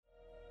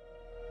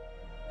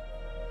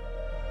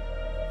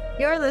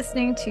You're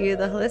listening to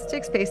the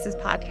Holistic Spaces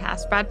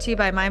podcast brought to you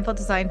by Mindful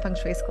Design Feng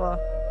Shui School.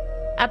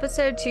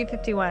 Episode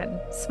 251,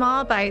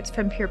 Small Bites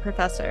from Pure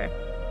Professor,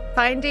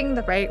 Finding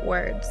the Right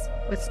Words,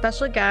 with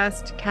special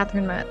guest,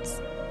 Catherine Metz.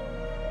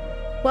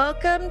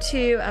 Welcome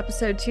to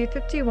episode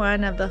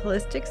 251 of the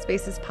Holistic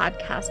Spaces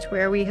podcast,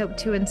 where we hope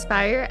to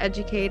inspire,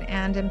 educate,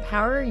 and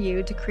empower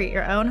you to create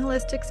your own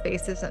holistic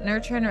spaces that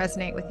nurture and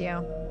resonate with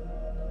you.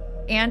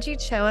 Angie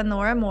Cho and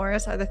Laura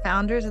Morris are the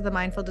founders of the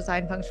Mindful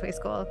Design Feng Shui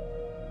School.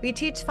 We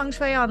teach Feng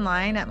Shui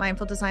online at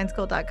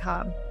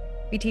mindfuldesignschool.com.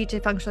 We teach a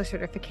Feng Shui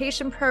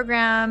certification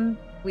program.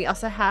 We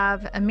also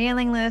have a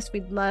mailing list.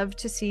 We'd love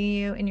to see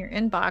you in your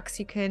inbox.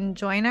 You can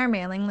join our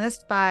mailing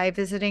list by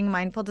visiting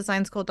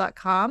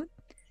mindfuldesignschool.com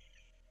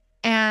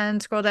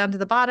and scroll down to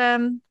the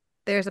bottom.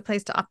 There's a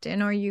place to opt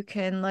in, or you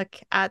can look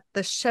at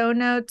the show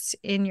notes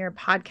in your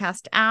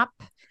podcast app,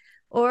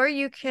 or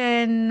you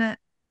can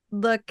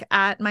look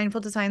at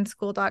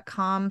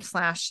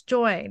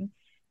mindfuldesignschool.com/join.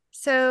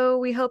 So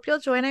we hope you'll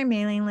join our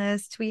mailing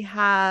list. We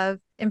have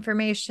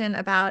information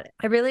about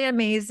a really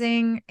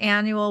amazing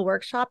annual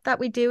workshop that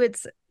we do.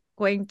 It's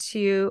going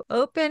to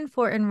open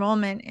for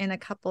enrollment in a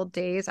couple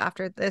days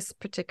after this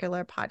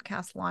particular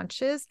podcast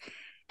launches.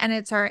 And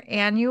it's our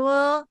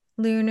annual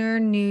Lunar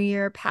New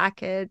Year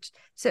package.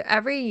 So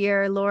every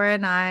year, Laura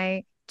and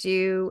I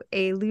do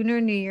a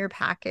Lunar New Year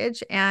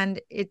package,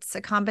 and it's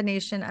a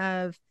combination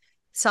of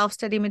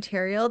self-study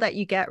material that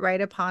you get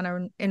right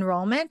upon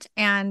enrollment,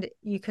 and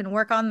you can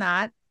work on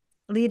that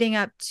leading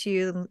up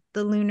to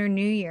the Lunar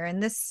New Year.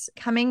 And this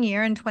coming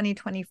year in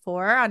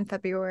 2024, on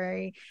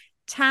February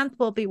 10th,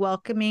 we'll be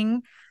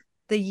welcoming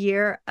the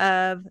Year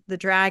of the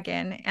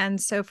Dragon.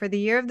 And so for the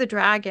Year of the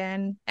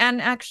Dragon,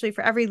 and actually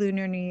for every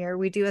Lunar New Year,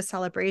 we do a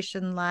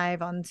celebration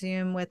live on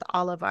Zoom with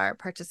all of our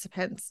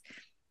participants.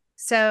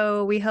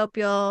 So we hope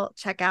you'll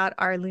check out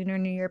our Lunar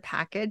New Year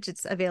package.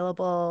 It's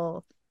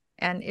available,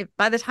 and if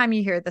by the time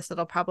you hear this,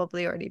 it'll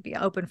probably already be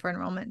open for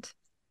enrollment.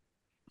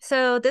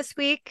 So this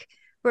week,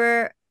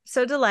 we're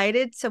so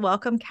delighted to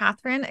welcome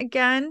Catherine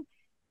again.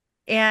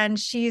 And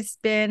she's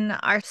been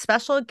our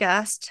special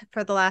guest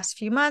for the last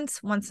few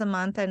months, once a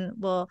month, and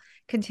we'll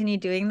continue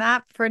doing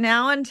that for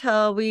now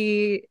until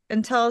the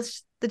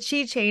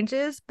chi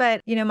changes.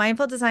 But,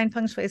 Mindful Design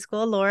Feng Shui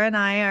School, Laura and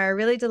I are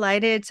really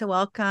delighted to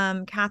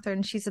welcome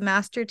Catherine. She's a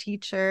master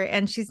teacher,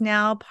 and she's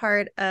now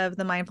part of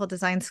the Mindful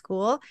Design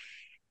School.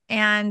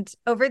 And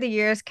over the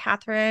years,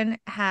 Catherine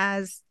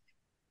has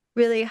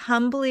really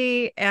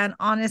humbly and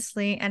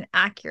honestly and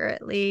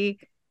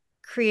accurately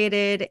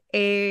created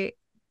a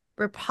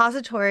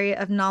repository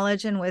of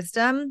knowledge and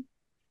wisdom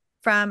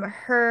from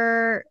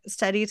her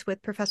studies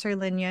with Professor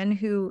Lin Yun,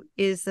 who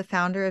is the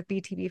founder of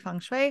BTB Feng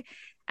Shui,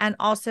 and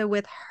also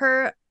with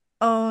her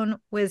own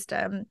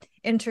wisdom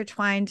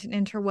intertwined and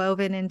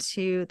interwoven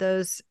into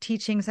those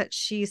teachings that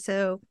she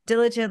so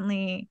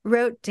diligently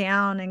wrote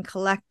down and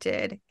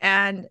collected.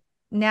 And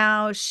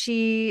now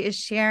she is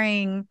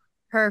sharing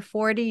her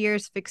 40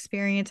 years of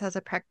experience as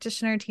a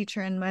practitioner,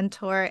 teacher, and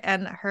mentor,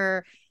 and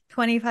her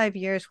 25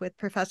 years with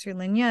Professor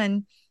Lin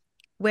Yun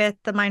with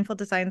the Mindful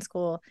Design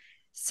School.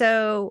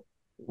 So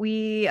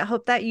we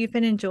hope that you've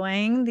been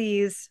enjoying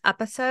these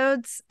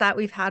episodes that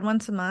we've had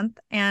once a month,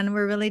 and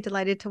we're really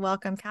delighted to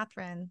welcome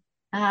Catherine.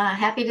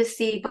 Happy to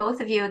see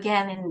both of you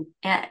again,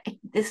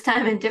 this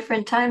time in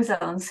different time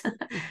zones.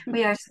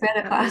 We are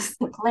spread across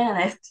the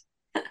planet.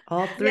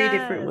 All three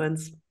different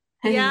ones.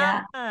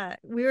 Yeah.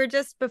 We were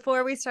just,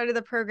 before we started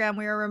the program,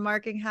 we were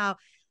remarking how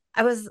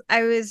I was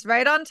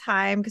right on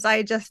time because I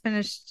had just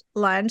finished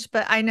lunch,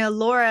 but I know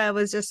Laura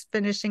was just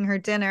finishing her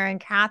dinner and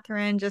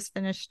Catherine just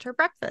finished her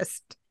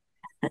breakfast.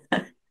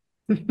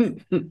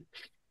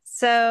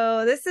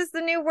 So this is the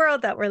new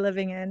world that we're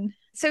living in.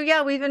 So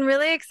yeah, we've been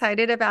really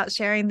excited about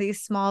sharing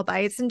these small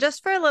bites. And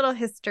just for a little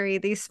history,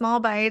 these small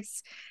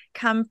bites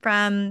come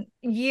from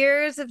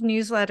years of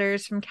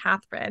newsletters from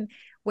Catherine,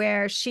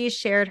 where she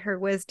shared her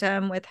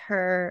wisdom with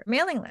her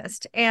mailing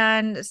list.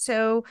 And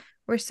so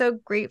we're so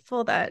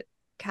grateful that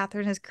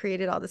Catherine has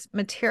created all this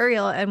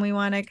material, and we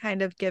want to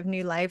kind of give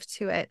new life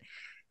to it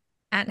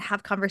and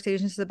have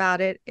conversations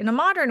about it in a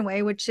modern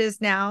way, which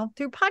is now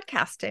through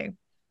podcasting.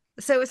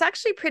 So it's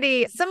actually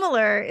pretty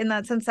similar in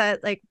that sense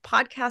that like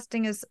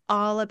podcasting is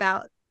all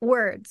about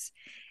words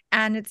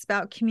and it's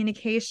about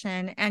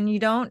communication, and you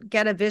don't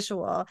get a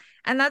visual.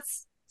 And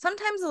that's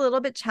sometimes a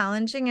little bit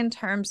challenging in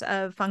terms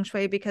of Feng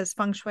Shui, because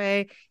Feng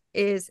Shui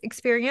is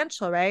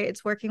experiential, right?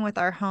 It's working with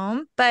our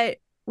home, but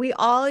we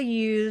all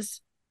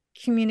use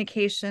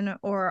communication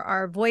or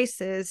our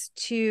voices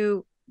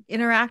to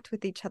interact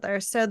with each other.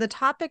 So the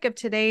topic of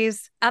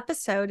today's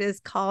episode is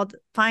called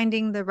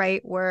Finding the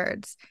Right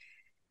Words.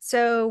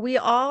 So we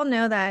all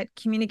know that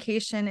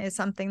communication is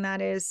something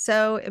that is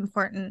so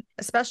important,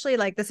 especially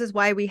like this is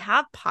why we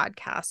have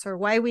podcasts or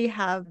why we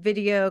have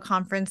video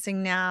conferencing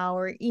now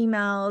or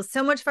emails.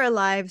 So much of our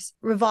lives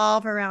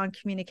revolve around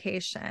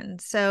communication.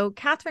 So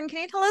Catherine,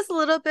 can you tell us a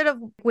little bit of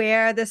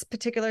where this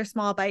particular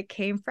small bite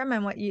came from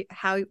and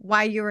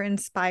why you were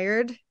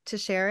inspired to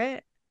share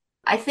it?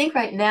 I think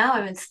right now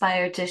I'm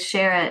inspired to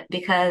share it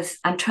because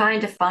I'm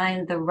trying to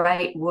find the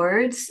right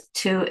words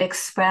to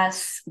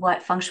express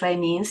what feng shui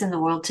means in the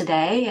world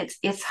today.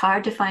 It's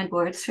hard to find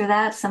words for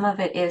that. Some of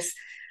it is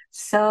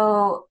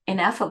so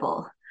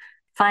ineffable.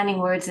 Finding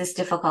words is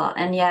difficult.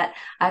 And yet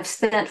I've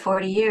spent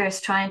 40 years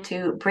trying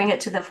to bring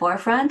it to the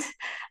forefront.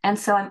 And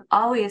so I'm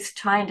always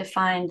trying to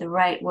find the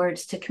right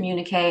words to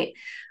communicate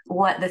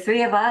what the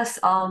three of us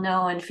all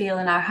know and feel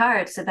in our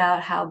hearts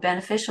about how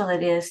beneficial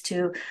it is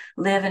to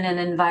live in an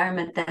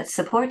environment that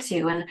supports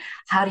you. And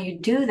how do you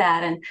do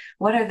that? And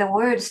what are the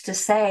words to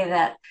say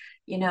that,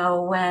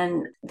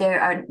 when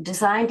there are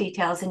design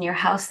details in your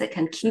house that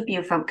can keep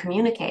you from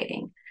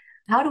communicating?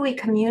 How do we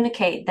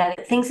communicate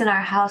that things in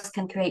our house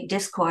can create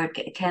discord,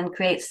 can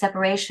create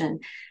separation?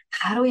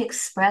 How do we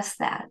express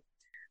that?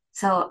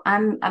 So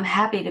I'm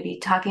happy to be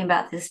talking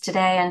about this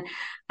today. And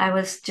I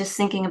was just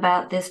thinking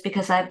about this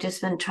because I've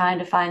just been trying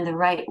to find the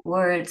right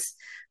words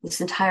this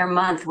entire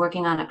month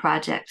working on a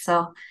project.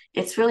 So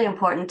it's really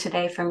important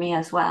today for me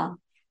as well.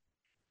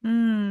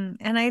 And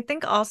I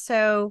think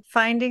also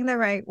finding the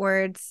right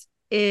words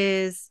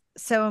is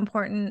so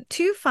important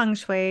to feng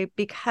shui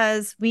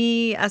because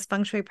we as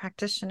feng shui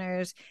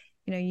practitioners,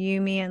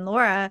 you, me, and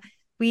Laura,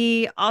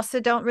 we also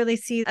don't really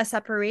see a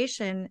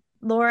separation.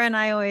 Laura and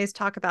I always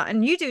talk about,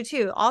 and you do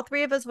too, all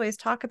three of us always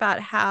talk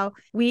about how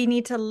we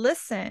need to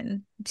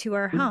listen to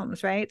our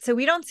homes, right? So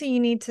we don't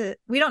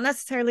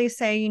necessarily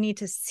say you need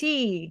to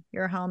see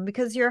your home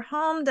because your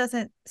home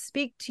doesn't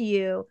speak to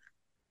you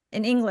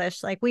in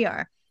English like we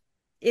are.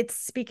 It's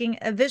speaking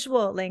a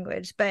visual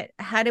language, but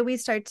how do we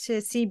start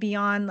to see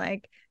beyond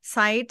like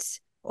sight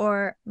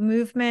or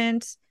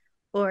movement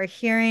or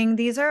hearing?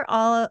 These are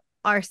all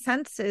our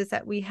senses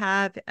that we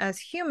have as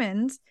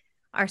humans,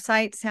 our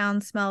sight,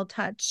 sound, smell,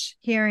 touch,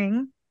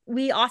 hearing.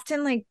 We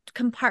often like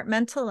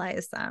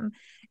compartmentalize them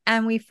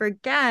and we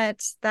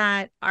forget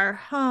that our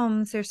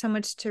homes, there's so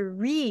much to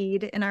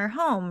read in our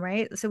home,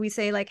 right? So we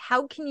say like,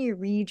 how can you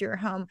read your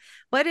home?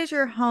 What is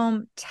your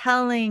home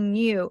telling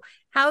you?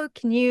 How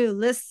can you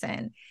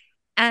listen?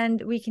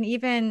 And we can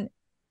even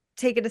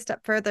take it a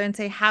step further and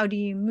say, how do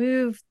you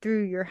move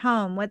through your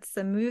home? What's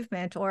the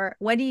movement? Or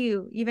what do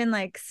you even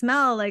like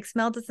smell? Like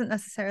smell doesn't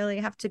necessarily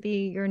have to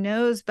be your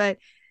nose, but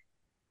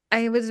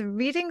I was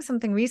reading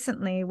something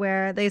recently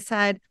where they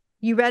said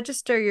you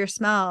register your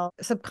smell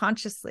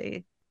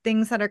subconsciously.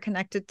 Things that are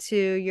connected to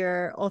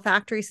your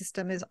olfactory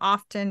system is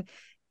often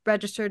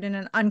registered in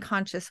an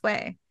unconscious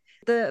way.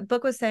 The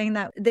book was saying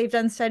that they've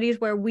done studies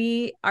where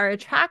we are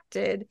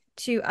attracted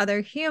to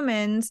other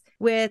humans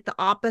with the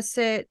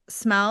opposite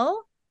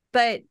smell,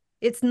 but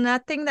it's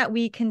nothing that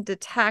we can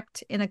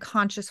detect in a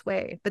conscious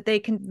way, but they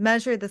can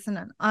measure this in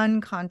an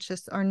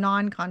unconscious or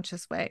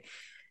non-conscious way.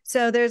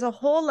 So there's a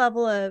whole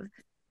level of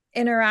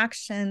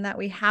interaction that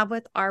we have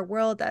with our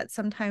world that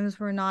sometimes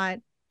we're not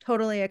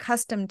totally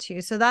accustomed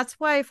to. So that's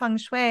why feng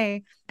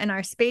shui and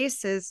our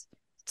spaces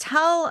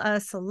tell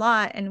us a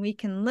lot and we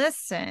can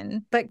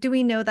listen, but do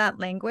we know that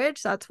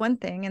language? That's one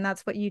thing. And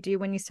that's what you do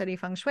when you study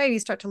feng shui. You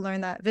start to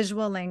learn that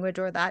visual language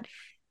or that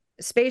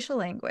spatial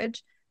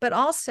language, but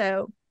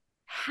also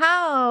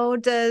how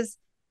does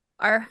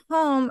our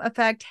home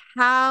affect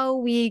how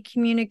we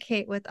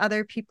communicate with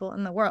other people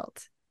in the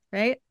world,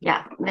 right?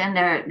 Yeah. And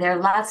there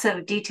are lots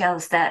of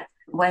details that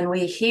when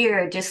we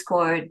hear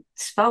discord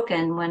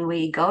spoken, when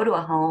we go to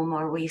a home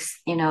or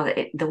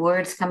the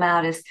words come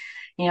out as,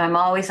 I'm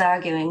always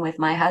arguing with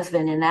my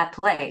husband in that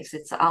place.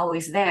 It's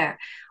always there.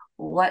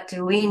 What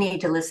do we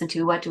need to listen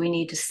to? What do we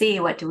need to see?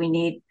 What do we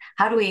need?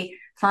 How do we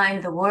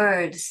find the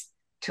words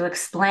to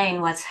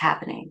explain what's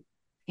happening,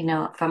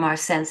 from our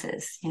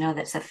senses,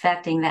 that's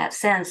affecting that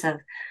sense of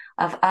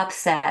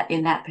upset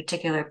in that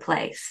particular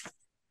place?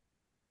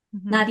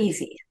 Mm-hmm. Not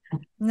easy.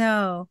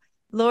 No.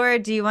 Laura,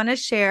 do you want to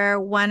share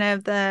one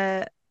of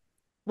the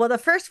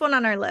first one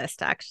on our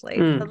list, actually,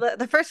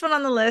 the first one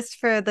on the list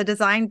for the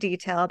design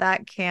detail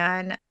that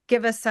can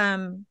give us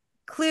some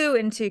clue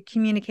into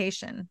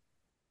communication?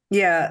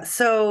 Yeah.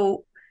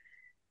 So,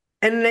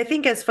 and I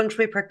think as feng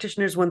shui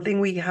practitioners, one thing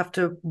we have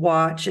to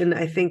watch, and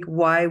I think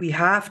why we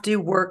have to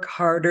work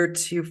harder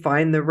to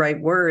find the right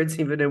words,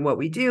 even in what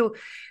we do,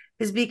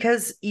 is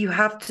because you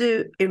have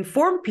to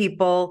inform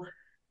people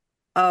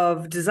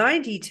of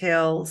design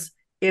details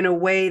in a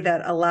way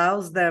that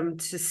allows them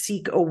to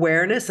seek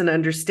awareness and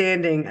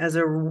understanding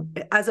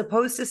as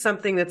opposed to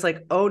something that's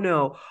like, oh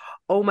no,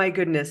 oh my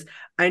goodness,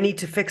 I need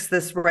to fix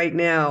this right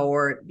now.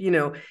 Or,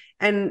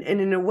 and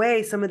in a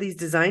way, some of these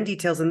design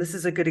details, and this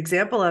is a good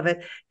example of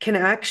it, can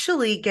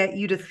actually get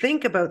you to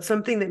think about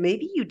something that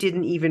maybe you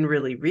didn't even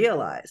really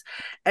realize.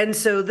 And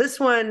so this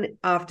one,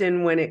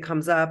 often when it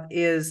comes up,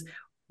 is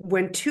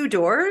when two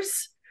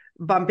doors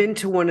bump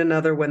into one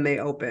another when they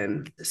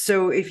open.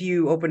 So if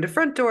you opened a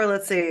front door,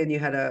 let's say, and you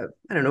had a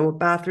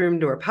bathroom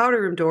door,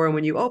 powder room door, and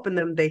when you open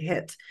them, they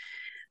hit.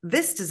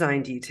 This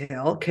design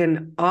detail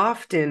can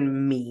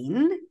often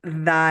mean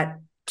that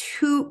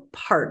two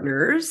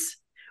partners,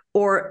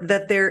 or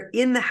that they're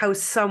in the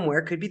house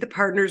somewhere, could be the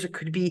partners, or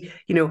could be,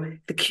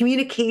 the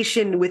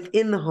communication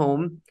within the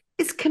home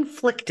is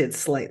conflicted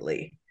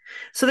slightly.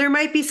 So there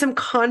might be some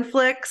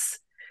conflicts.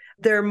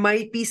 There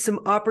might be some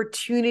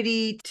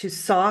opportunity to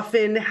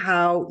soften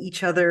how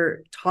each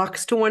other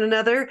talks to one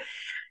another.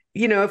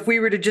 If we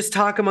were to just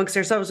talk amongst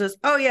ourselves as,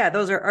 oh yeah,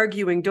 those are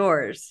arguing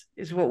doors,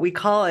 is what we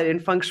call it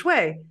in feng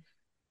shui.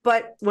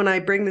 But when I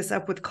bring this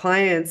up with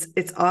clients,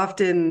 it's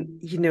often,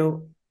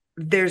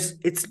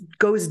 it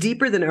goes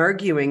deeper than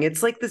arguing.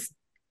 It's like this,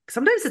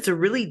 sometimes it's a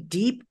really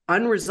deep,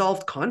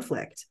 unresolved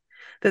conflict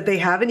that they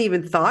haven't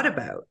even thought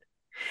about.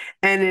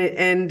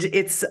 And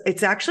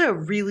it's actually a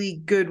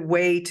really good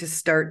way to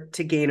start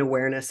to gain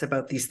awareness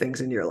about these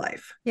things in your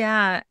life.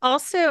 Yeah.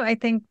 Also, I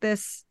think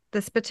this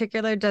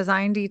particular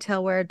design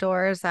detail where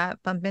doors that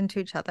bump into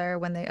each other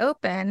when they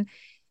open,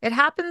 it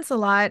happens a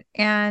lot.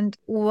 And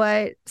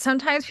what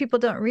sometimes people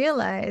don't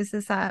realize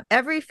is that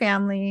every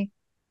family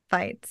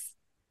fights,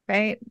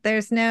 right?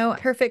 There's no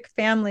perfect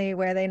family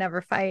where they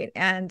never fight.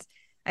 And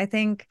I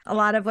think a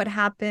lot of what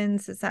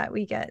happens is that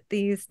we get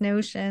these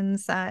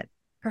notions that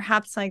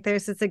perhaps like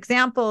there's this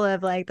example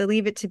of like the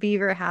Leave It to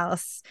Beaver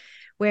house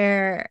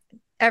where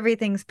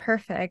everything's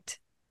perfect,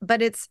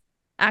 but it's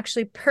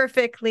actually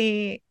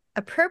perfectly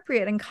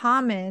appropriate and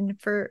common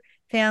for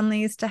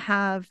families to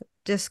have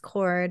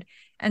discord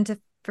and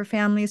for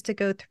families to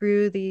go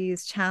through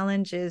these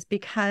challenges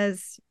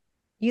because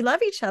you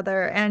love each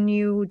other and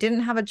you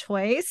didn't have a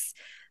choice,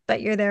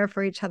 but you're there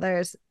for each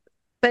other's.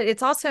 But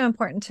it's also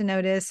important to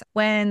notice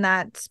when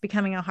that's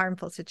becoming a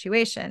harmful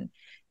situation.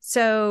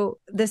 So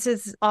this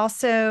is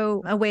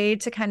also a way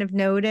to kind of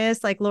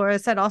notice, like Laura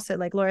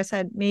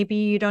said, maybe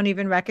you don't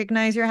even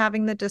recognize you're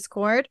having the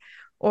discord,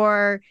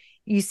 or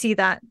you see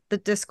that the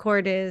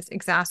discord is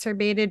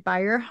exacerbated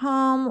by your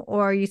home,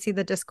 or you see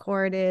the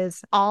discord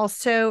is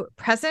also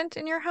present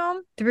in your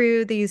home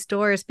through these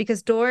doors,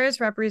 because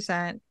doors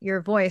represent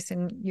your voice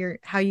and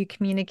how you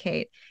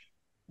communicate.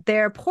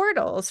 They're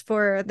portals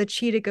for the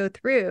chi to go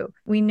through.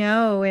 We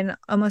know in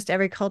almost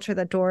every culture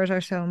that doors are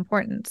so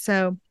important.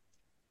 So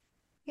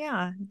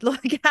yeah.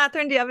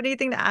 Catherine, do you have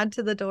anything to add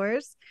to the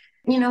doors?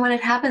 When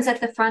it happens at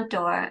the front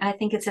door, I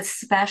think it's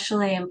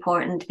especially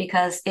important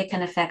because it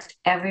can affect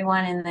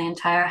everyone in the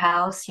entire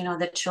house,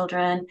 the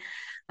children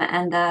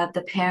and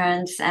the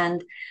parents,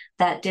 and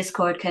that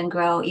discord can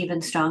grow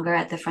even stronger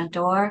at the front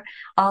door.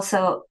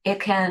 Also, it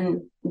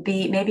can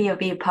be, maybe you'll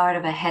be part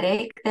of a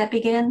headache that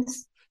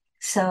begins.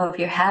 So if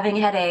you're having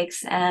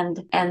headaches and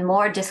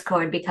more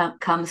discord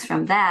comes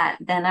from that,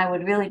 then I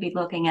would really be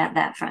looking at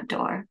that front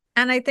door.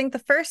 And I think the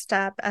first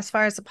step, as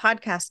far as the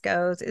podcast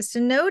goes, is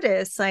to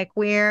notice like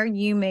where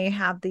you may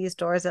have these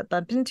doors that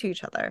bump into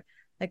each other.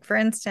 Like, for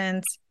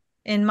instance,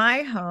 in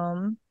my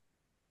home,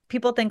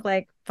 people think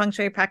like feng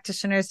shui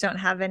practitioners don't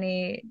have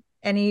any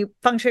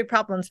feng shui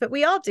problems, but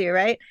we all do,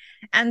 right?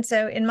 And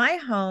so in my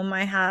home,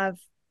 I have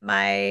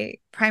my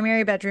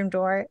primary bedroom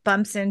door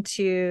bumps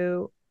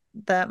into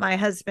my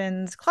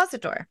husband's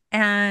closet door,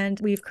 and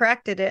we've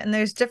corrected it. And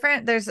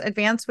there's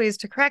advanced ways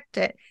to correct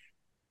it,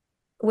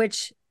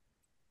 which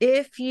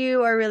if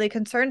you are really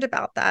concerned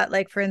about that,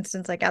 like for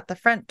instance, like at the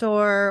front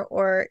door,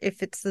 or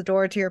if it's the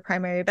door to your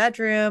primary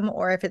bedroom,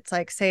 or if it's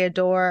like, say,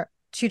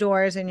 two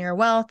doors in your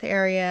wealth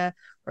area,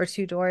 or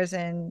two doors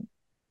in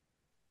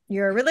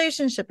your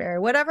relationship area,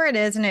 whatever it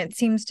is, and it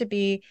seems to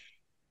be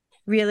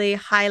really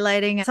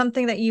highlighting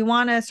something that you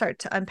want to start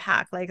to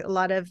unpack, like a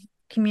lot of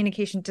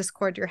communication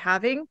discord you're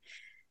having,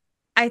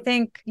 I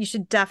think you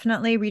should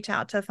definitely reach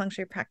out to a feng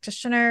shui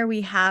practitioner.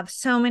 We have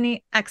so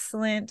many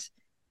excellent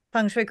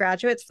feng shui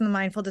graduates from the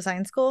Mindful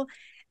Design School,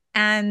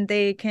 and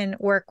they can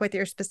work with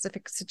your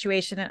specific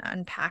situation and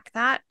unpack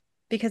that,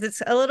 because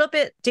it's a little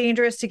bit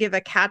dangerous to give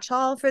a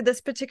catch-all for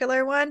this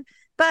particular one.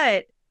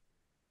 But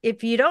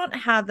if you don't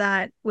have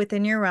that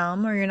within your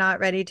realm, or you're not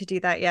ready to do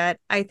that yet,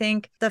 I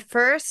think the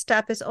first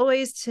step is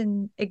always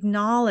to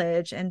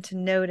acknowledge and to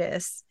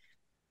notice.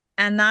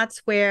 And that's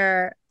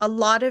where a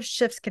lot of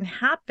shifts can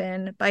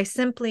happen by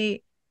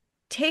simply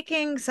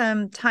taking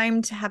some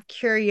time to have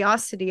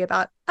curiosity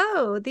about,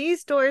 oh,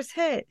 these doors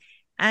hit.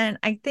 And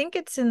I think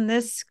it's in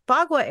this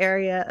Bagua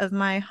area of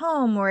my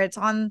home, or it's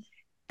on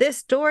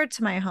this door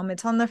to my home.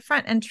 It's on the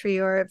front entry,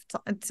 or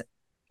it's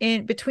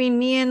in between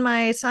me and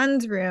my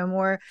son's room,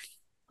 or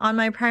on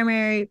my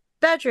primary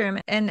bedroom,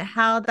 and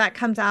how that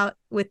comes out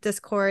with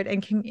discord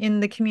and in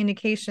the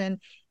communication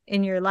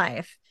in your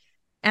life.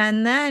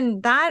 And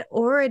then that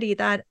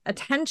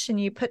attention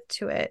you put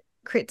to it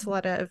creates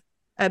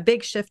a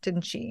big shift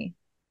in chi.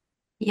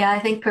 Yeah, I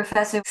think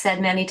Professor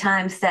said many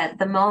times that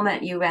the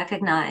moment you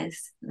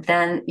recognize,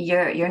 then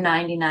you're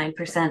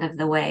 99% of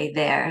the way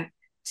there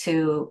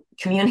to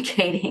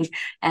communicating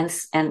and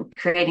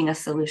creating a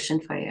solution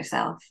for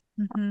yourself.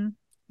 Mm-hmm.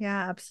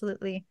 Yeah,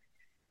 absolutely.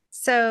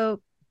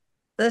 So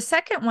the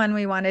second one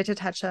we wanted to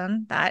touch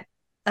on that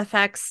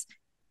affects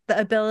the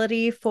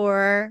ability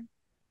for,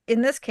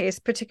 in this case,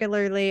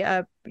 particularly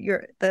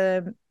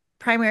the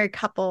primary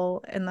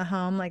couple in the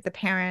home, like the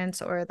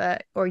parents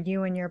or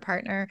you and your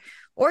partner,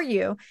 or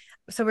you.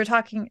 So we're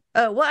talking,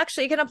 well,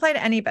 actually, it can apply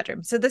to any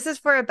bedroom. So this is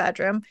for a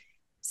bedroom.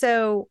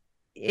 So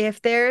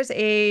if there's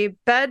a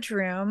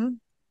bedroom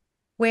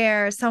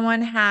where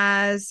someone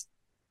has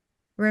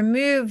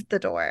remove the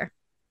door.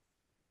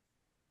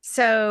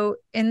 So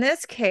in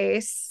this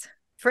case,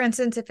 for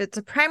instance, if it's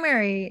a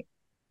primary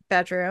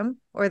bedroom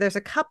or there's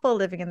a couple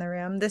living in the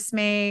room, this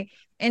may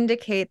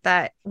indicate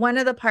that one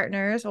of the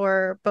partners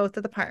or both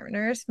of the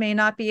partners may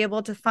not be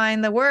able to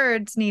find the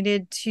words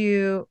needed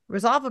to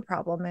resolve a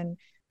problem. And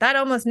that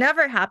almost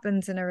never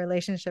happens in a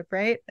relationship,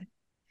 right?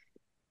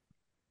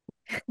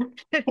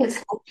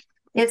 It's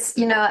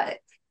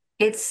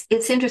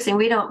it's interesting.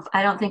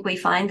 I don't think we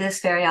find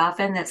this very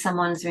often, that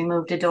someone's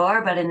removed a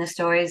door, but in the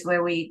stories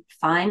where we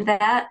find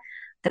that,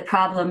 the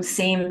problems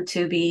seem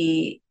to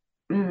be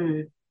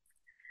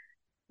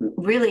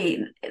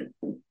really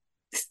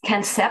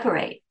can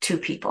separate two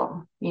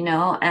people,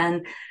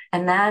 and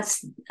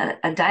that's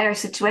a dire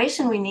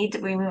situation.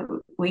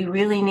 We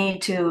really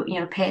need to,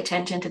 pay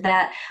attention to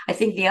that. I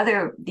think the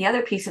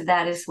other piece of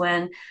that is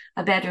when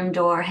a bedroom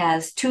door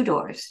has two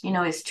doors,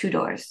 it's two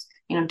doors,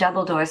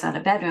 double doors on a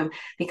bedroom,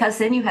 because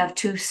then you have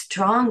two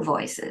strong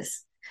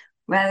voices.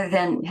 Rather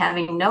than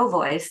having no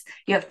voice,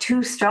 you have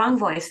two strong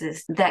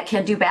voices that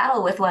can do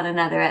battle with one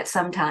another at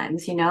some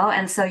times,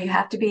 and so you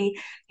have to be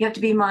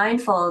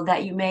mindful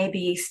that you may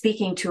be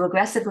speaking too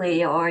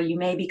aggressively, or you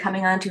may be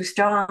coming on too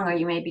strong, or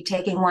you may be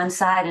taking one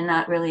side and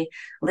not really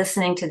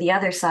listening to the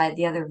other side,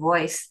 the other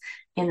voice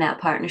in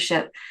that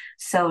partnership.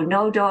 So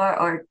no door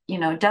or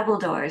double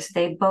doors,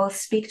 they both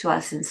speak to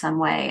us in some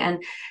way,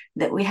 and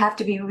that we have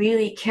to be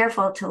really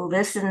careful to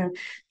listen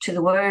to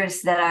the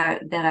words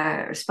that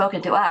are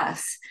spoken to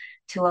us,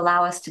 to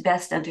allow us to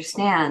best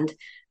understand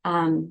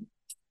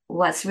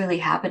what's really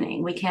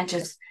happening. We can't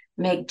just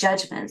make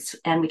judgments,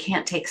 and we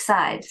can't take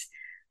sides.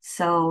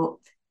 So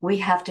we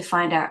have to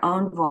find our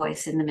own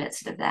voice in the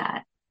midst of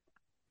that.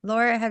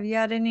 Laura, have you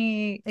had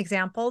any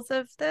examples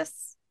of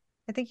this?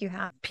 I think you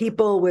have.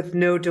 People with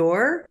no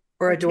door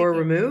or a door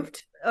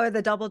removed? Or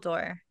the double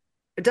door.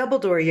 A double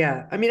door,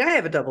 yeah. I mean, I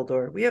have a double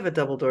door. We have a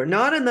double door,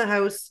 not in the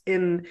house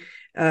in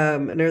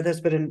Earth House,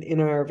 but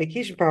in our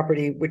vacation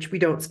property, which we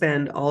don't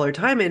spend all our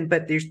time in,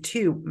 but there's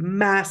two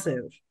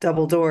massive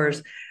double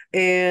doors.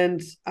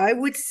 And I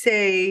would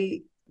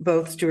say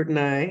both Stuart and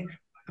I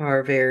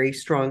are very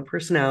strong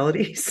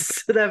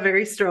personalities that have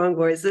very strong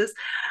voices.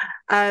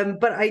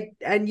 But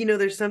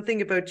there's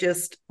something about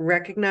just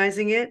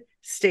recognizing it,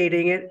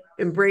 stating it,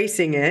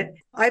 embracing it.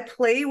 I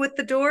play with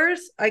the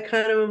doors. I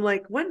kind of am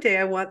like, one day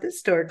I want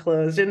this door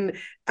closed. And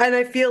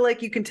I feel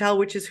like you can tell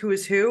which is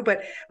who,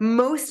 but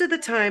most of the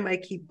time I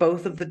keep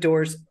both of the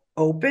doors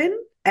open.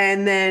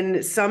 And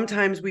then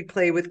sometimes we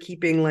play with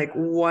keeping like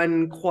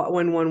when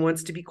one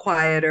wants to be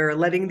quieter,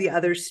 letting the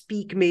other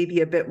speak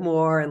maybe a bit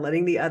more and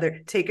letting the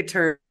other take a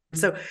turn.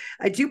 So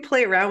I do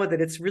play around with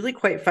it. It's really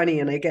quite funny.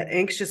 And I get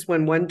anxious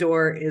when one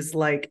door is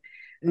like,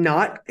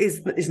 not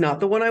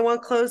the one I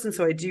want closed. And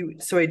so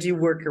I do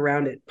work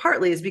around it.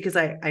 Partly is because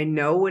I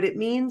know what it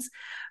means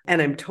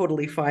and I'm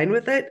totally fine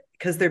with it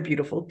because they're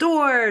beautiful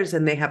doors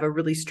and they have a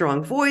really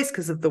strong voice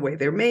because of the way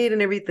they're made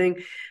and everything.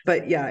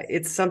 But yeah,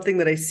 it's something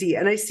that I see.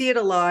 And I see it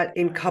a lot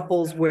in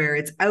couples where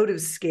it's out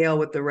of scale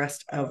with the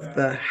rest of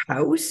the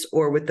house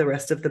or with the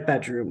rest of the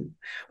bedroom,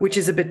 which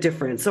is a bit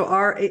different.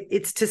 So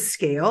it's to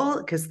scale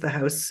because the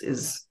house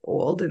is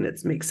old and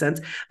it makes sense.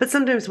 But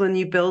sometimes when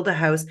you build a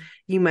house,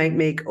 you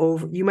might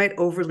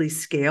overly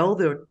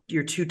scale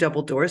your two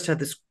double doors to have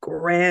this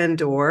grand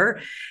door.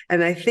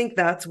 And I think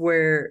that's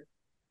where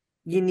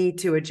you need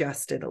to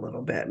adjust it a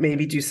little bit,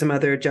 maybe do some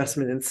other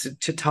adjustments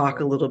to talk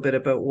a little bit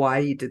about why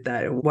you did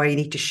that and why you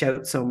need to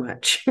shout so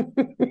much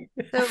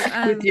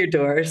with your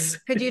doors.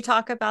 Could you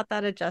talk about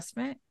that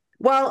adjustment?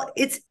 Well,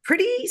 it's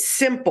pretty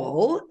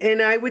simple.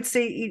 And I would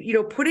say,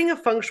 putting a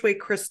feng shui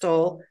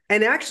crystal,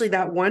 and actually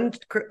that one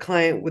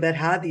client that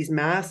had these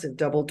massive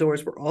double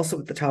doors were also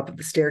at the top of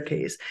the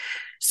staircase.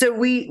 So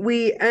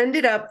we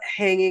ended up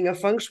hanging a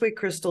feng shui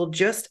crystal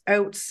just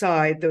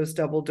outside those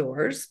double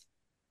doors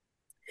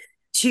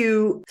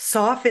to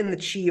soften the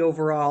chi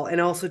overall,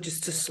 and also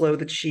just to slow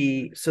the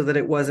chi so that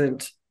it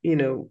wasn't,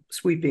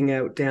 sweeping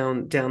out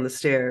down the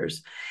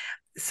stairs.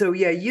 So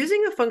yeah,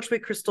 using a feng shui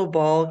crystal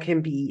ball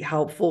can be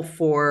helpful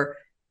for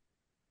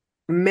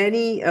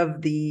many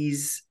of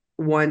these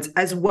ones,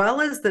 as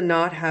well as the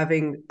not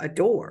having a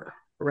door,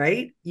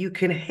 right? You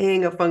can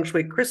hang a feng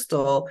shui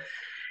crystal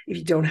if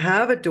you don't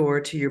have a door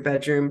to your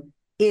bedroom,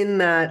 in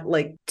that,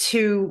 like,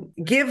 to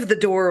give the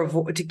door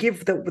to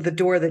give the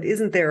door that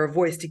isn't there a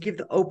voice, to give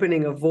the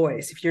opening a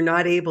voice. If you're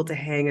not able to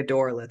hang a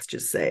door, let's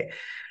just say,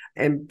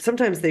 and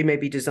sometimes they may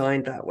be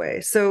designed that way.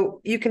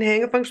 So you can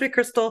hang a feng shui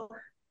crystal.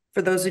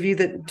 For those of you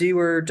that do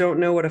or don't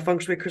know what a feng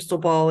shui crystal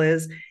ball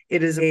is,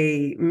 it is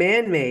a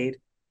man-made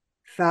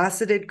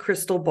faceted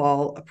crystal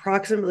ball.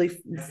 Approximately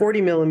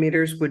 40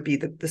 millimeters would be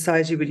the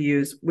size you would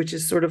use, which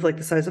is sort of like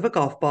the size of a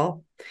golf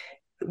ball.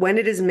 When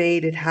it is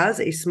made, it has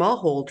a small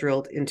hole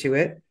drilled into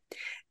it,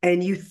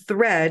 and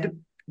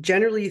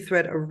generally you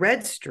thread a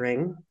red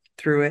string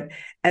through it,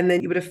 and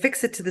then you would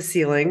affix it to the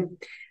ceiling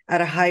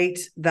at a height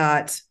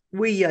that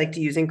we like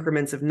to use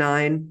increments of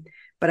 9,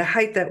 but a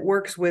height that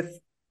works with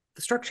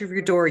the structure of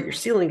your door, your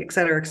ceiling, et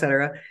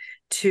cetera,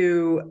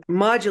 to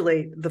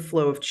modulate the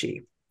flow of chi.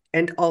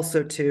 and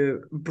also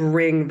to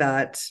bring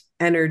that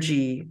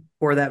energy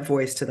or that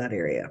voice to that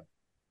area.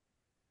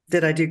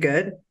 Did I do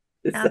good?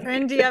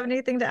 Catherine, do you have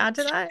anything to add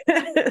to that?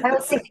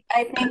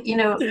 I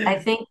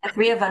think the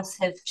three of us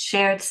have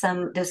shared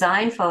some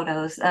design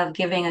photos of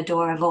giving a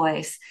door a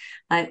voice.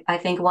 I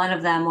think one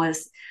of them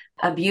was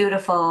a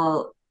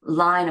beautiful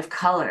line of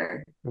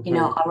color,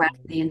 around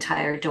the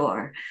entire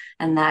door,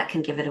 and that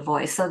can give it a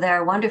voice. So there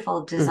are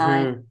wonderful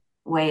design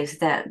ways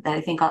that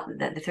I think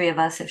that the three of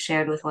us have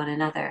shared with one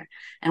another,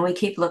 and we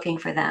keep looking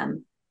for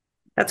them.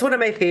 That's one of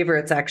my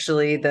favorites,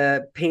 actually,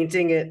 the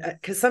painting it,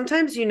 because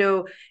sometimes,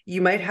 you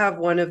might have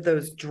one of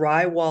those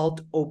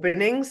drywalled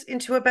openings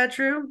into a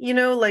bedroom,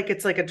 like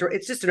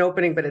it's just an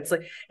opening, but it's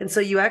like, and so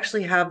you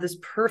actually have this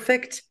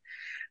perfect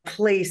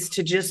place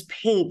to just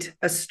paint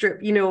a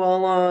strip,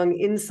 along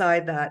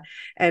inside that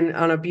and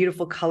on a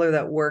beautiful color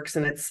that works.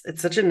 And it's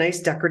such a nice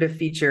decorative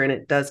feature, and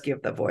it does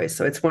give the voice.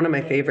 So it's one of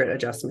my favorite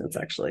adjustments,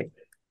 actually.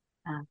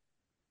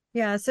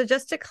 Yeah, so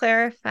just to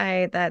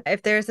clarify that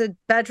if there's a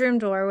bedroom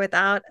door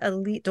without a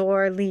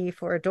door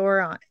leaf or a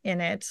door in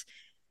it,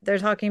 they're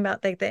talking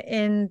about like the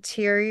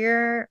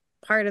interior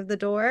part of the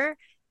door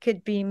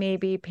could be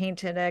maybe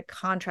painted a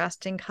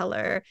contrasting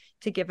color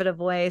to give it a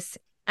voice.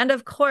 And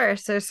of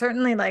course, there's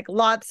certainly like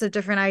lots of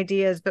different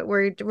ideas, but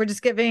we're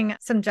just giving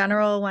some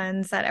general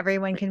ones that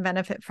everyone can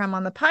benefit from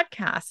on the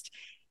podcast.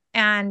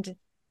 And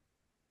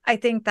I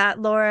think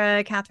that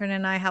Laura, Catherine,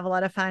 and I have a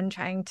lot of fun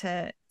trying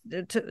to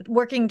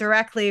working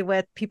directly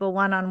with people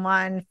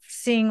one-on-one,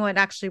 seeing what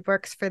actually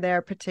works for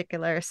their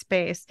particular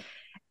space.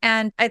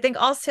 And I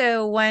think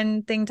also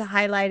one thing to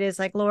highlight is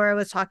like Laura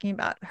was talking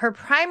about her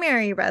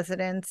primary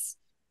residence,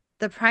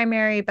 the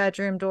primary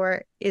bedroom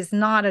door is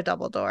not a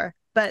double door,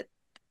 but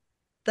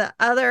the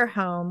other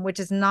home, which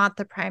is not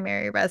the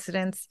primary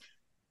residence,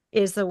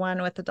 is the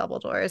one with the double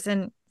doors.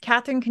 And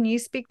Catherine, can you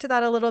speak to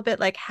that a little bit?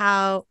 Like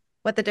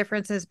what the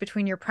difference is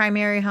between your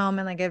primary home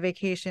and like a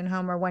vacation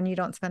home or one you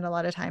don't spend a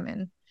lot of time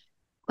in?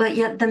 But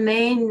yet the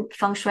main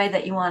feng shui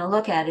that you want to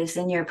look at is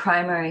in your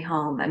primary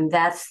home, and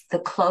that's the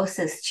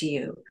closest to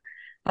you.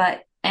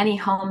 But any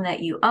home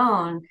that you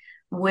own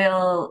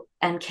will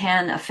and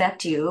can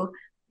affect you,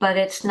 but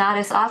it's not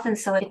as often,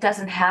 so it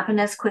doesn't happen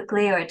as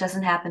quickly or it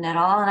doesn't happen at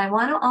all. And I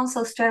want to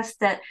also stress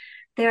that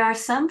there are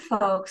some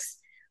folks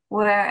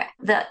where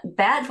the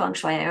bad feng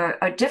shui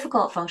or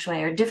difficult feng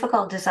shui or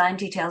difficult design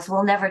details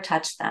will never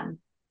touch them.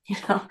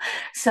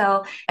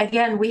 So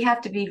again, we have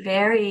to be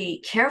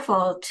very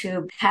careful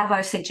to have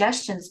our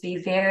suggestions be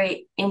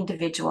very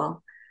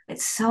individual.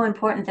 It's so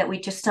important that we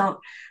just don't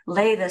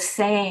lay the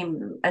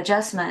same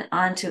adjustment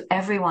onto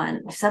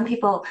everyone. Some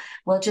people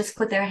will just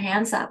put their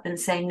hands up and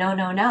say, no,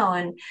 no, no.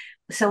 And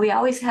so we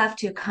always have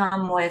to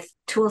come with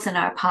tools in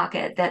our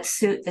pocket that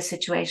suit the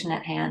situation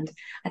at hand.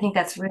 I think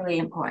that's really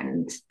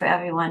important for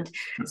everyone.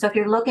 So if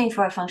you're looking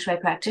for a feng shui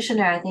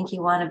practitioner, I think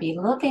you want to be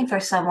looking for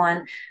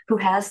someone who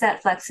has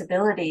that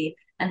flexibility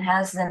and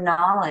has the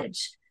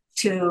knowledge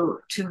to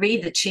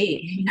read the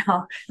qi,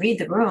 read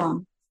the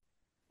room.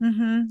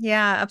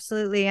 Yeah,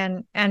 absolutely.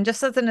 And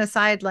just as an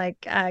aside,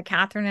 like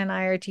Catherine and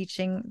I are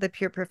teaching the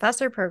Pure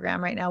Professor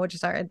program right now, which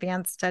is our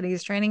advanced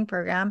studies training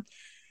program.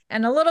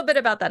 And a little bit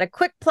about that, a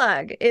quick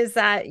plug is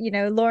that,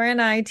 Laura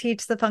and I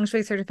teach the Feng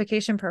Shui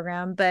certification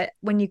program, but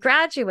when you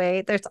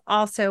graduate, there's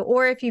also,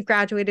 or if you've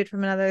graduated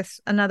from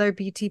another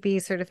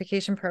BTB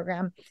certification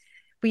program,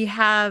 we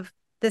have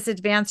this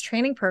advanced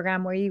training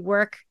program where you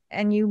work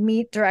and you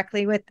meet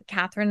directly with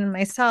Catherine and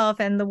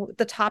myself. And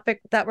the topic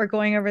that we're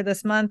going over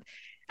this month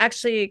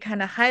actually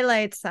kind of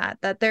highlights that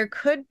there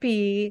could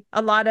be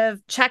a lot of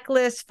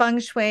checklist feng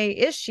shui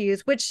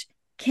issues, which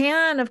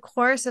can, of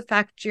course,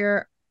 affect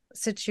your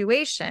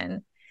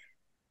situation.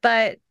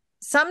 But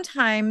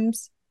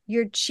sometimes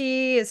your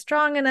qi is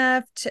strong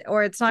enough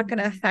or it's not going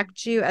to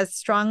affect you as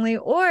strongly.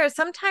 Or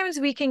sometimes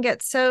we can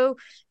get so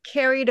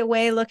carried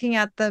away looking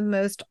at the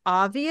most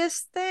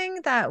obvious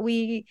thing that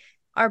we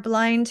are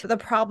blind to the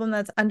problem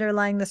that's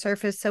underlying the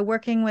surface. So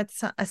working with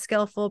a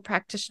skillful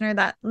practitioner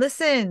that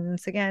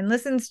listens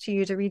to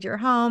you to read your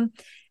home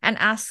and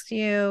asks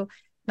you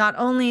not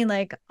only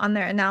like on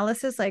their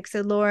analysis, like,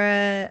 so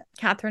Laura,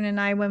 Catherine, and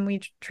I, when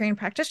we train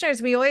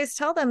practitioners, we always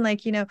tell them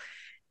like, you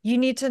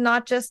need to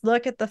not just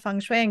look at the feng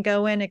shui and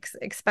go in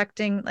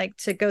expecting like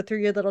to go through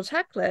your little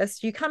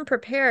checklist. You come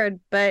prepared,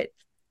 but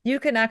you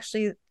can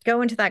actually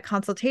go into that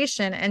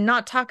consultation and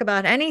not talk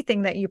about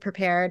anything that you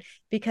prepared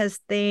because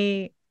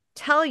they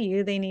tell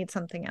you they need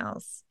something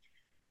else.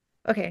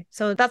 Okay,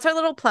 so that's our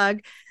little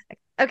plug.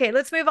 Okay,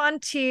 let's move on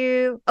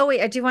to, oh wait,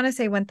 I do want to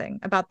say one thing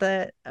about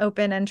the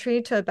open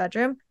entry to a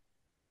bedroom.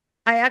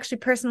 I actually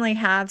personally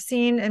have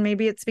seen, and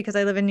maybe it's because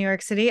I live in New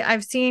York City,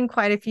 I've seen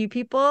quite a few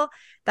people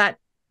that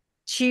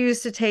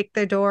choose to take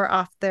their door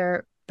off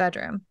their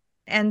bedroom.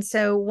 And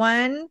so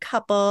one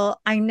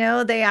couple, I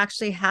know they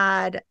actually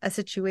had a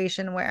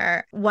situation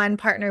where one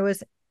partner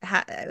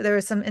there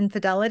was some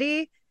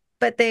infidelity,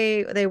 but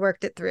they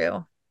worked it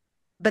through.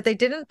 But they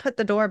didn't put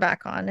the door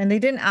back on and they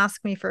didn't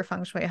ask me for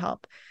feng shui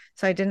help.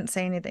 So I didn't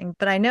say anything,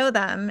 but I know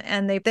them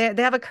and they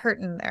have a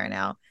curtain there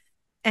now.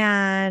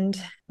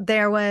 And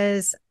there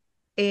was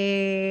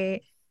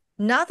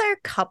another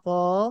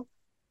couple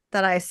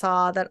that I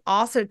saw that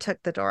also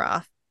took the door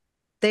off.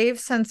 They've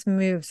since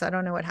moved, so I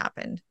don't know what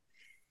happened.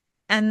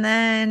 And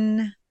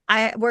then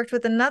I worked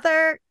with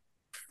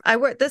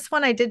this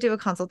one I did do a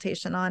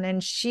consultation on,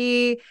 and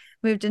she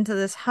moved into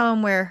this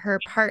home where her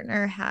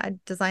partner had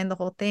designed the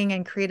whole thing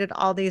and created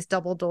all these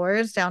double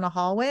doors down a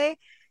hallway,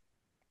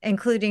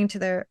 including to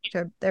their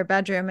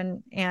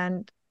bedroom,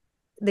 and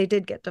they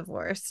did get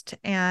divorced.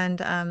 And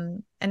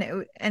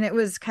it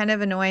was kind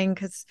of annoying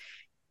because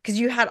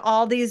you had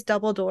all these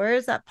double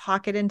doors that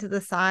pocket into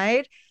the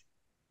side.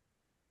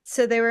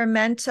 So they were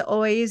meant to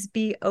always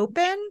be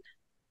open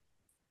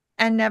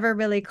and never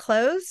really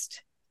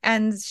closed.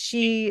 And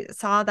she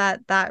saw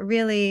that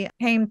really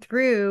came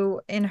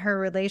through in her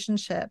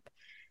relationship.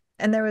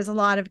 And there was a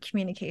lot of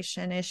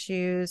communication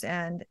issues,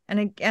 and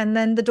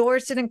then the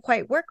doors didn't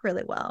quite work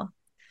really well.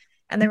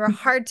 And they were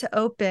hard to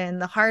open.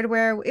 The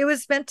hardware, it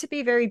was meant to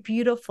be very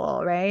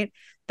beautiful, right?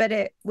 But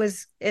it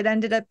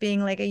ended up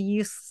being like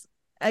a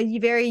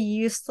very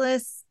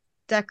useless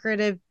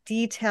decorative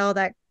detail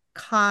that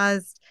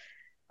caused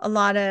a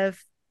lot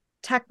of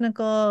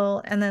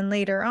technical and then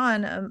later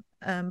on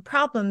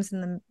problems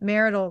in the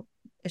marital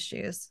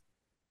issues.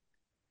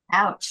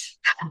 Ouch.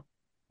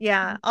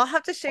 Yeah, I'll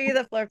have to show you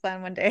the floor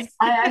plan one day.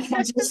 I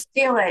can just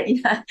feel it.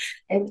 Yeah.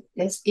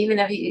 Even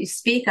if you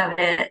speak of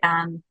it,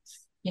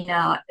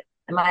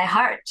 my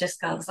heart just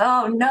goes,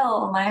 oh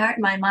no, my heart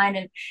and my mind.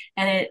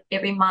 And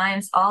it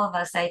reminds all of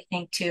us, I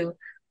think, to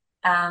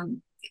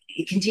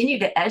continue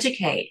to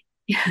educate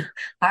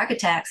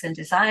architects and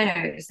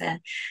designers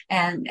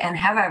and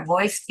have our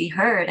voice be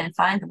heard and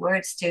find the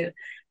words to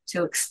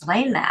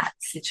explain that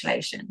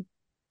situation.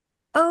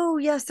 Oh,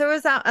 yes, there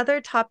was that other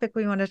topic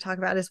we want to talk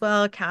about as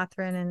well,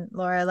 Catherine and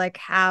Laura, like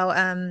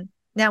how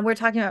now we're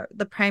talking about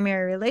the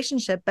primary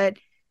relationship, but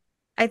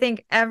I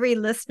think every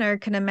listener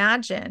can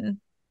imagine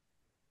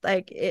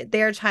like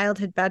their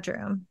childhood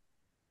bedroom.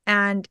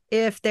 And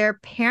if their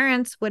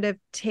parents would have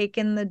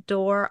taken the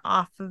door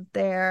off of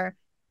their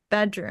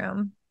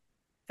bedroom,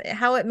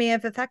 how it may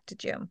have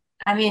affected you.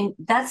 I mean,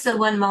 that's the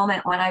one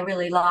moment when I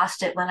really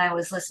lost it, when I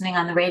was listening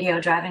on the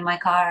radio driving my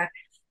car,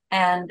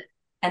 and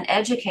an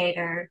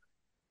educator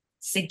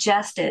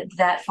suggested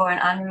that for an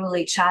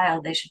unruly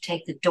child, they should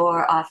take the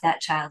door off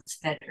that child's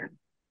bedroom.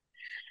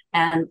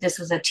 And this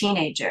was a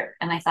teenager.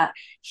 And I thought,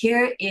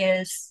 here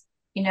is,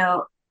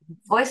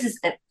 voices,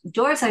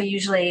 doors are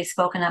usually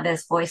spoken of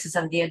as voices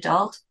of the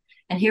adult.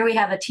 And here we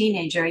have a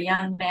teenager, a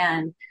young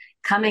man,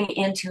 coming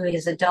into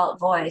his adult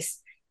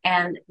voice,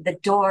 and the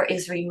door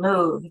is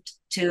removed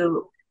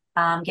to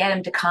get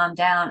him to calm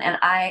down. And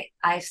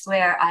I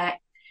swear, I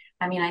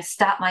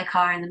stopped my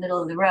car in the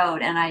middle of the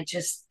road, and I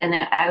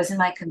was in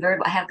my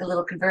convertible. I have a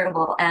little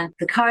convertible, and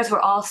the cars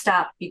were all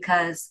stopped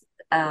because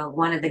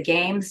one of the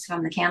games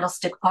from the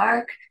Candlestick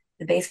Park,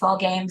 the baseball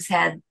games,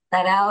 had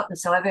let out. And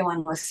so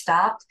everyone was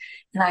stopped.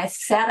 And I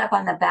sat up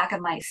on the back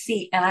of my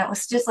seat, and I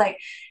was just like,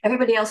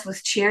 everybody else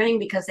was cheering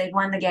because they'd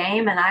won the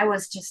game. And I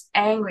was just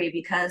angry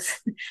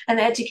because an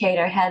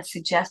educator had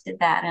suggested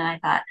that. And I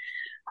thought,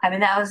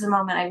 that was the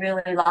moment I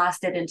really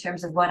lost it in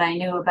terms of what I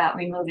knew about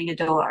removing a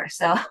door.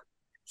 So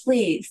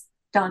please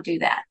don't do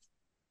that.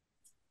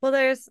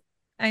 Well,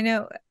 I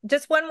know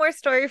just one more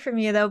story from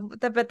you though,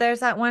 but there's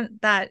that one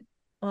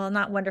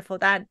not wonderful,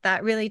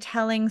 that really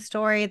telling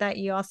story that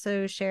you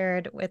also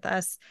shared with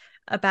us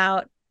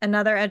about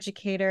another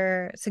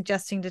educator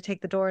suggesting to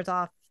take the doors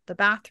off the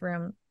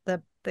bathroom,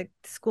 the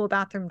school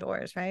bathroom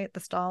doors, right? The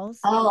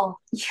stalls. Oh,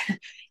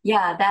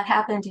 yeah, that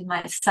happened in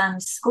my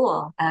son's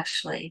school,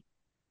 actually,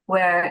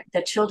 where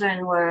the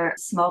children were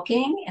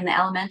smoking in the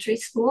elementary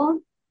school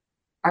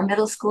or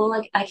middle school.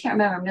 Like, I can't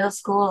remember, middle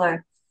school,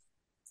 or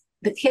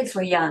the kids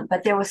were young,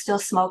 but there was still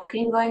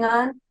smoking going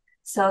on.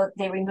 So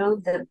they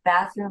removed the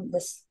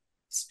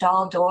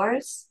stall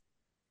doors.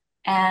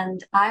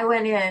 And I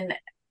went in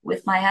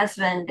with my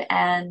husband,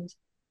 and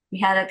we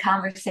had a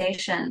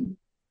conversation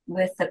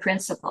with the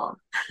principal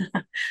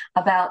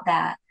about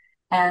that.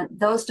 And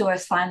those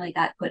doors finally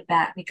got put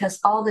back because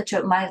all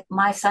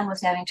my son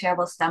was having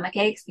terrible stomach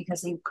aches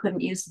because he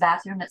couldn't use the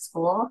bathroom at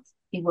school.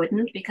 He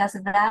wouldn't because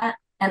of that.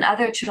 And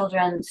other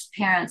children's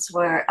parents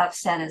were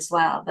upset as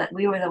well. But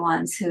we were the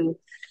ones who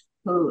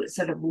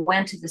sort of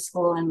went to the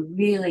school and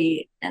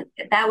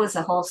that was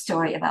a whole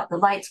story about the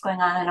lights going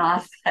on and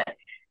off. But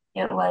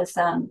it was,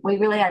 we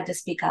really had to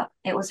speak up.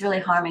 It was really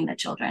harming the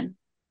children.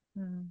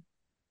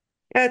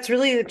 Yeah, it's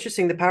really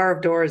interesting, the power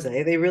of doors,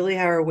 eh? They really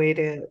are a way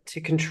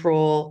to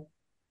control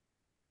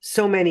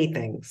so many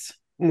things.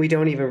 We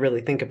don't even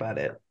really think about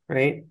it,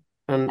 right?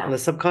 On a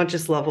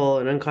subconscious level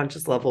and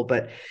unconscious level,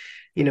 but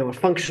a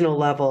functional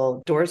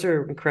level, doors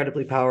are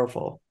incredibly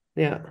powerful.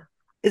 Yeah.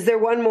 Is there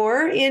one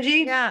more,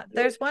 Angie? Yeah,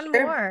 there's one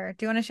more.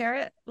 Do you want to share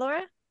it,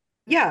 Laura?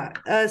 Yeah,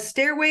 a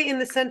stairway in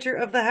the center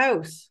of the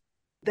house,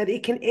 that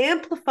it can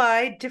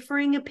amplify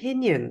differing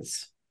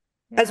opinions,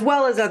 as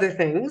well as other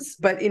things.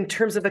 But in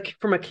terms of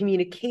from a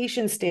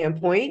communication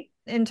standpoint,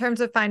 in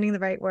terms of finding the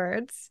right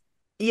words.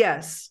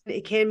 Yes,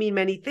 it can mean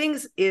many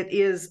things. It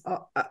is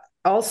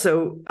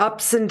also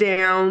ups and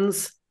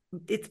downs.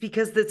 It's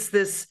because it's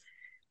this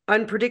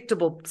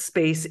unpredictable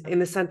space in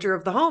the center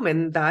of the home.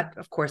 And that,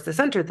 of course, the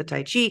center of the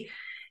Tai Chi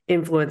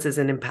influences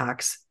and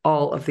impacts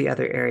all of the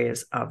other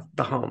areas of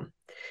the home.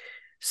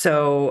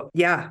 So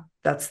yeah,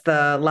 that's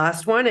the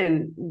last one.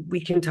 And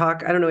we can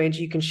talk, I don't know,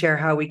 Angie, you can share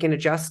how we can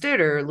adjust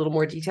it or a little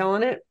more detail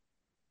on it.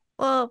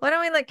 Well, why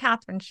don't we let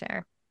Catherine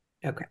share?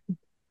 Okay,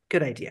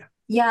 good idea.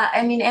 Yeah,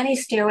 I mean, any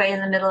stairway in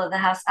the middle of the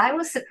house. I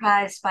was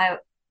surprised by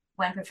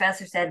when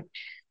Professor said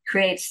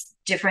creates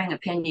differing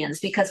opinions,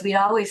 because we'd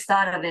always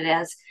thought of it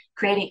as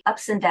creating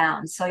ups and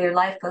downs. So your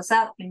life goes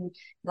up and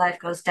life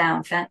goes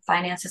down.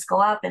 Finances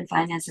go up and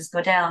finances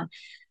go down.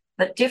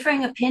 But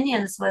differing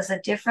opinions was a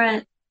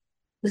different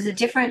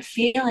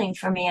feeling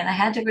for me, and I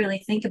had to really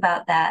think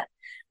about that.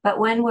 But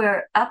when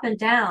we're up and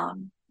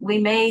down, we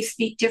may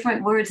speak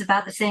different words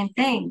about the same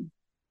thing,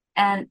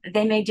 and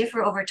they may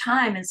differ over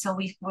time. And so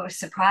we're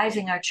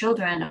surprising our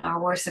children,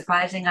 or we're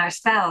surprising our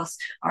spouse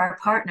or our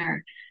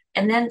partner.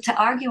 And then to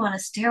argue on a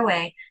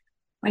stairway,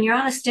 when you're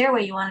on a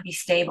stairway, you want to be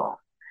stable.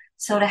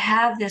 So to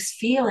have this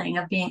feeling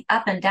of being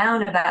up and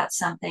down about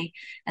something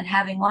and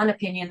having one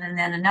opinion and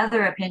then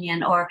another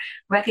opinion, or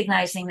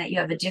recognizing that you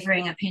have a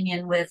differing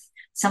opinion with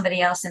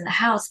somebody else in the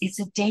house, it's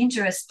a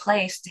dangerous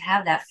place to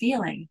have that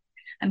feeling.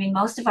 I mean,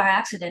 most of our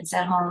accidents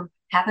at home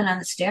happen on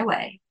the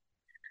stairway.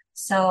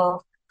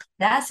 So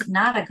that's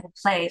not a good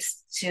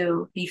place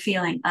to be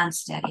feeling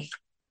unsteady.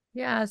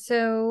 Yeah.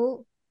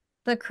 So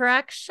the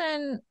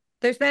correction,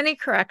 there's many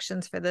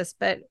corrections for this,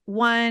 but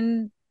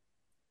one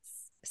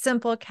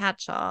simple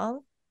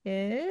catch-all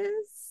is,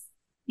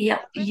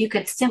 Yep, you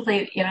could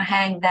simply,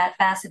 hang that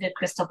faceted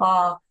crystal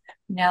ball,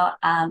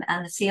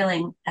 on the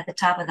ceiling at the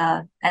top of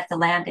at the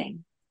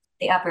landing,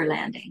 the upper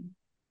landing.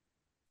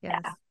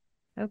 yes.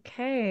 Yeah.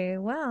 Okay.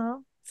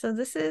 Well, so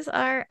this is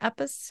our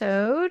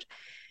episode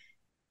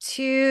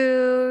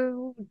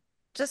to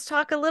just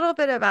talk a little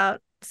bit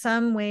about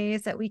some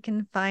ways that we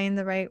can find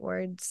the right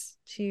words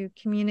to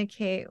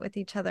communicate with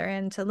each other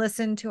and to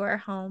listen to our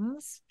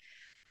homes.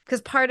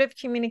 Because part of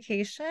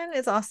communication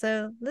is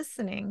also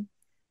listening.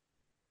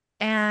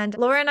 And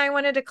Laura and I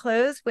wanted to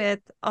close with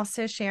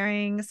also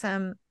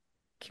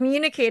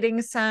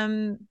communicating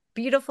some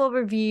beautiful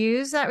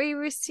reviews that we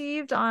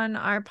received on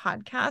our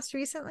podcast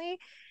recently.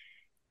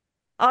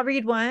 I'll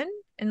read one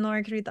and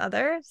Laura could read the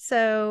other.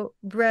 So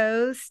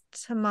Rose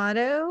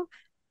Tomato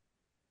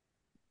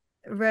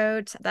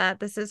wrote that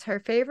this is her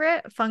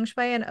favorite feng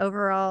shui and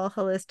overall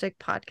holistic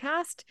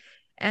podcast.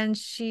 And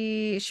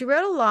she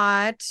wrote a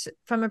lot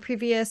from a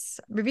previous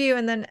review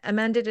and then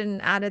amended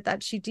and added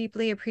that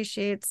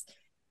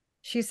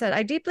she said,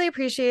 I deeply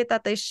appreciate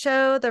that they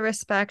show the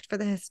respect for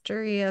the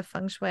history of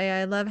feng shui.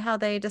 I love how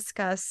they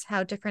discuss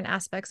how different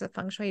aspects of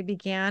feng shui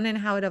began and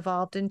how it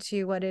evolved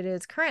into what it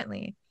is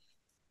currently.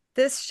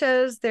 This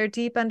shows their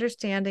deep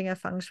understanding of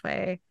feng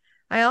shui.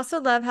 I also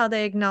love how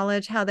they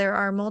acknowledge how there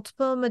are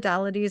multiple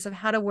modalities of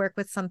how to work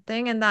with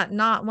something and that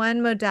not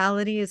one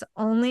modality is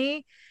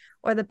only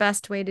or the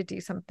best way to do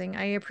something.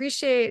 I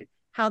appreciate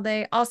how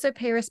they also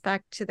pay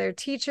respect to their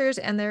teachers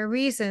and their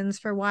reasons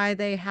for why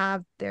they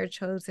have their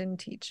chosen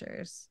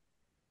teachers.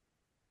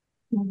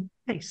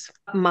 Nice.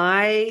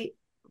 My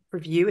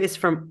review is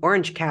from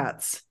Orange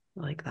Cats.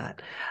 I like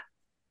that.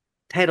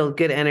 Titled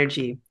Good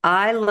Energy.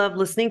 I love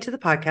listening to the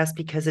podcast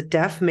because it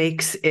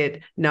makes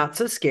it not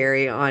so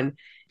scary on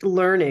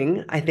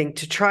learning, I think,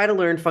 to try to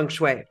learn feng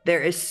shui.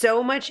 There is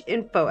so much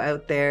info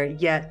out there,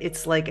 yet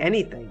it's like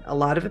anything, a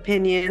lot of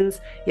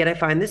opinions, yet I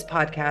find this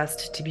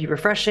podcast to be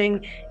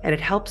refreshing and it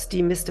helps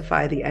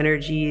demystify the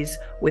energies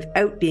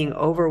without being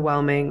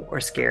overwhelming or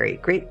scary.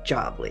 Great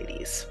job,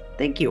 ladies.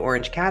 Thank you,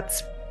 Orange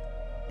Cats.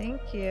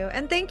 Thank you.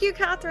 And thank you,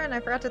 Catherine. I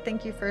forgot to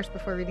thank you first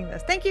before reading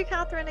this. Thank you,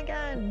 Catherine,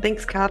 again.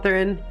 Thanks,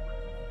 Catherine.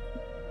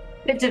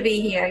 Good to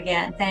be here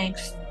again.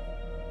 Thanks.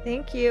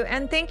 Thank you.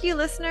 And thank you,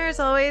 listeners,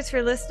 always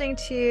for listening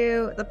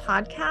to the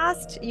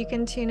podcast. You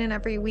can tune in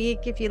every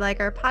week. If you like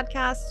our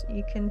podcast,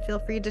 you can feel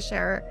free to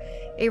share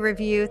a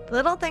review.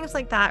 Little things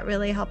like that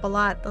really help a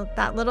lot.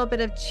 That little bit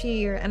of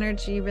chi or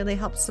energy really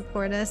helps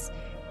support us.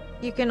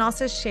 You can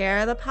also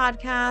share the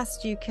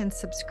podcast. You can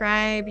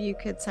subscribe. You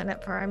could sign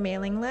up for our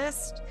mailing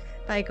list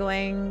by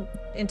going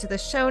into the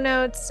show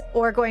notes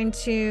or going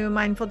to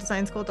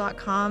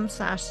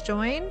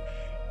mindfuldesignschool.com/join.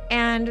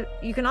 And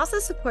you can also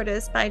support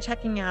us by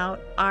checking out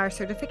our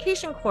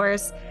certification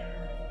course.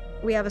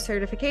 We have a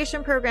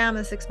certification program,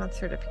 a 6-month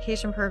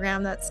certification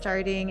program that's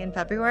starting in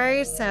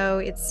February. So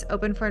it's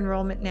open for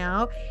enrollment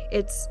now.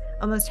 It's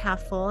almost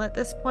half full at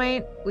this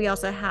point. We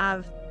also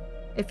have,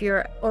 if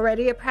you're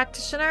already a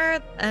practitioner,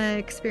 an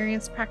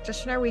experienced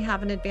practitioner, we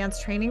have an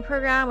advanced training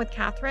program with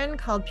Catherine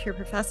called Pure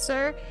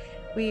Professor.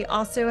 We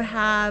also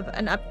have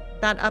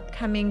that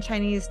upcoming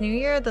Chinese New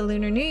Year, the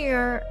Lunar New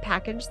Year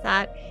package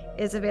that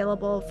is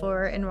available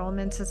for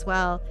enrollments as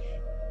well.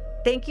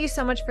 Thank you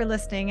so much for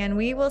listening, and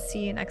we will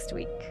see you next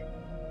week.